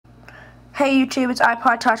Hey YouTube, it's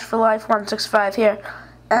iPod Touch for Life 165 here,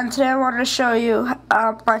 and today I wanted to show you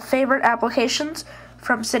my favorite applications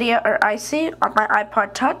from Cydia or Icy on my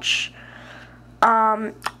iPod Touch.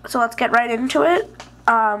 So let's get right into it.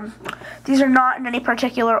 These are not in any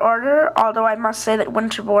particular order, although I must say that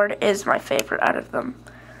Winterboard is my favorite out of them.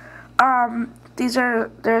 There's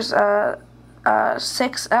 7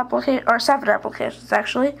 applications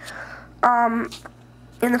actually. And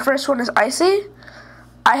the first one is Icy.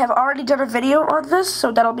 I have already done a video on this,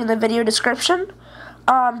 so that'll be in the video description.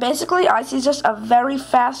 Basically, Icy is just a very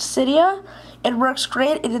fast Cydia. It works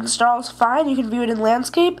great, it installs fine, you can view it in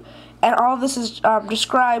landscape, and all of this is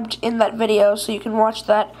described in that video, so you can watch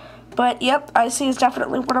that. But yep, Icy is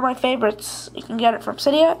definitely one of my favorites. You can get it from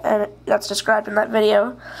Cydia, and that's described in that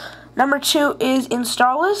video. Number 2 is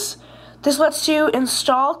Installous. This lets you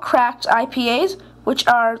install cracked IPAs, which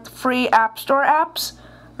are free App Store apps.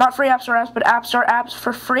 Not free App Store apps, but App Store apps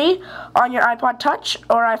for free on your iPod Touch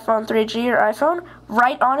or iPhone 3G or iPhone.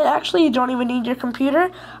 Right on it, actually. You don't even need your computer.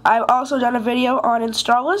 I've also done a video on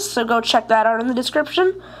Installous, so go check that out in the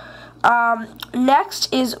description.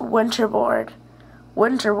 Next is Winterboard.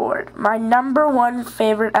 Winterboard, my #1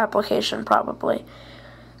 favorite application, probably.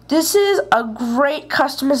 This is a great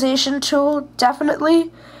customization tool,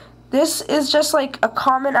 definitely. This is just like a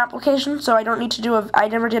common application, so I don't need to I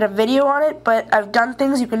never did a video on it, but I've done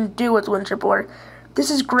things you can do with Winterboard. This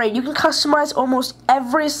is great. You can customize almost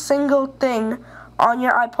every single thing on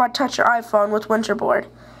your iPod Touch or iPhone with Winterboard.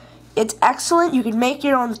 It's excellent. You can make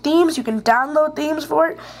your own themes. You can download themes for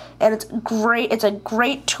it, and it's great. It's a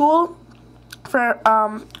great tool for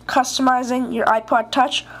customizing your iPod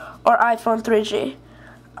Touch or iPhone 3G.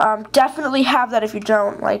 Definitely have that if you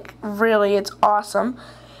don't. Like, really, it's awesome.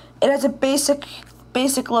 It has a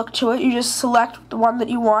basic look to it. You just select the one that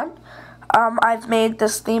you want. I've made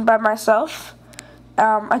this theme by myself.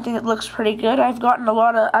 I think it looks pretty good. I've gotten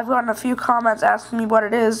a few comments asking me what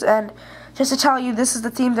it is, and just to tell you, this is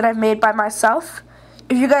the theme that I've made by myself.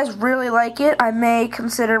 If you guys really like it, I may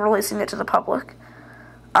consider releasing it to the public.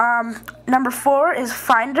 Number 4 is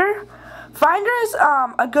Finder. Finder is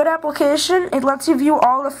a good application. It lets you view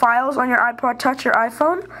all the files on your iPod Touch or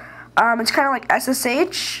iPhone. It's kind of like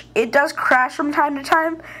SSH. It does crash from time to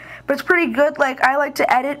time, but it's pretty good. Like, I like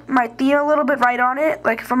to edit my theme a little bit right on it,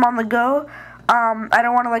 like if I'm on the go. I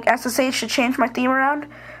don't want to like SSH to change my theme around,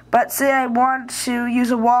 but say I want to use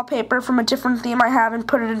a wallpaper from a different theme I have and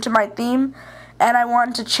put it into my theme, and I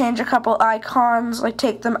want to change a couple icons, like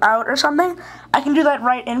take them out or something, I can do that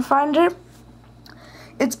right in Finder.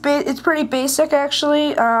 It's pretty basic,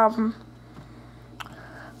 actually. I'm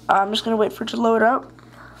just going to wait for it to load up.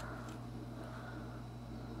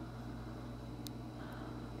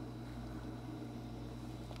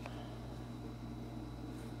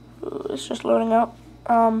 It's just loading up.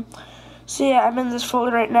 So yeah, I'm in this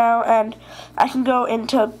folder right now, and I can go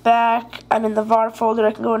into back. I'm in the var folder.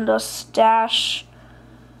 I can go into stash.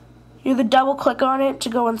 You have to double click on it to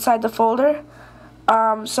go inside the folder.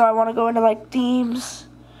 So I want to go into like themes.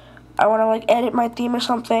 I want to like edit my theme or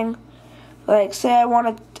something. Like, say I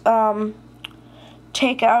want to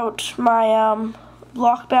take out my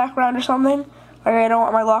lock background or something. Like, I don't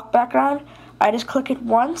want my lock background. I just click it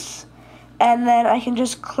once, and then I can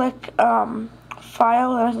just click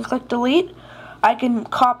file, and I can click delete. I can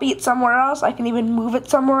copy it somewhere else. I can even move it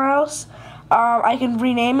somewhere else. I can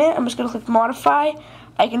rename it. I'm just going to click modify.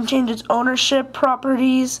 I can change its ownership,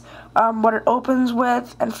 properties, what it opens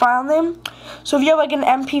with, and file name. So if you have like an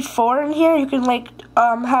MP4 in here, you can like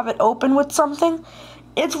have it open with something.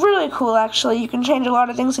 It's really cool, actually. You can change a lot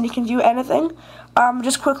of things, and you can view anything.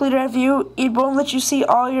 Just quickly to review, it won't let you see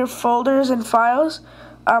all your folders and files.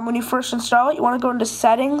 When you first install it, you want to go into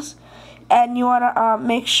settings, and you want to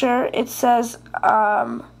make sure it says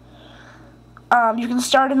you can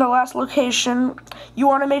start in the last location. You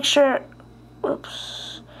want to make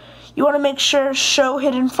sure show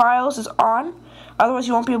hidden files is on, otherwise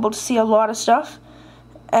you won't be able to see a lot of stuff.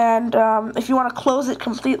 And if you want to close it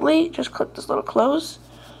completely, just click this little close,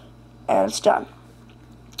 and it's done.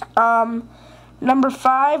 Number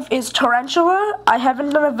 5 is Torrentula. I haven't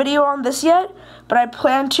done a video on this yet, but I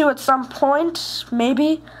plan to at some point,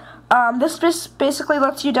 maybe. This just basically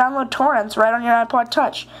lets you download torrents right on your iPod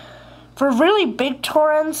Touch. For really big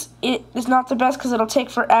torrents, it is not the best because it'll take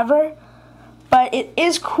forever, but it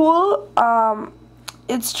is cool.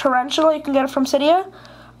 It's Torrentula. You can get it from Cydia.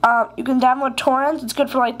 You can download torrents. It's good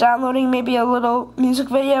for like downloading maybe a little music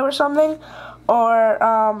video or something, or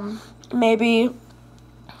maybe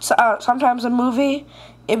sometimes a movie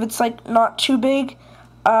if it's like not too big.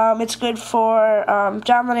 It's good for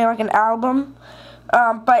downloading like an album,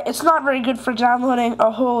 but it's not very good for downloading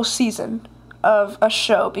a whole season. of a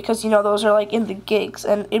show, because, you know, those are like in the gigs,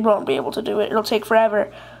 and it won't be able to do it. It'll take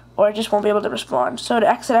forever, or it just won't be able to respond. So to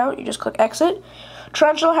exit out, you just click exit.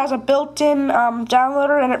 Torrentula has a built-in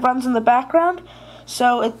downloader, and it runs in the background,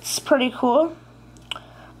 so it's pretty cool.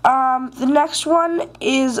 The next one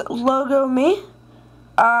is LogoMe.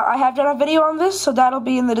 I have done a video on this, so that'll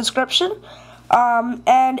be in the description.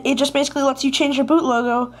 And it just basically lets you change your boot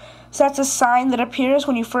logo. So that's a sign that appears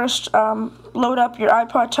when you first load up your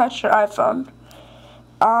iPod Touch or iPhone.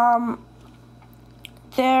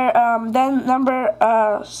 Then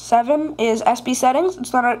number 7 is SBSettings.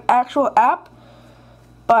 It's not an actual app,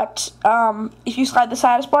 but if you slide the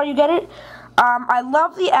status bar, you get it. I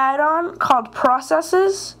love the add-on called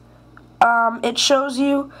Processes. It shows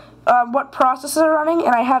you what processes are running,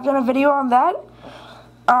 and I have done a video on that,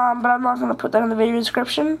 but I'm not going to put that in the video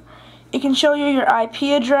description. It can show you your IP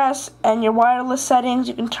address and your wireless settings.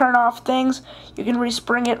 You can turn off things. You can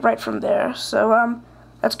respring it right from there. So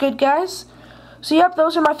that's good, guys. So yep,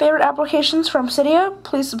 those are my favorite applications from Cydia.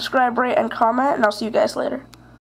 Please subscribe, rate, and comment, and I'll see you guys later.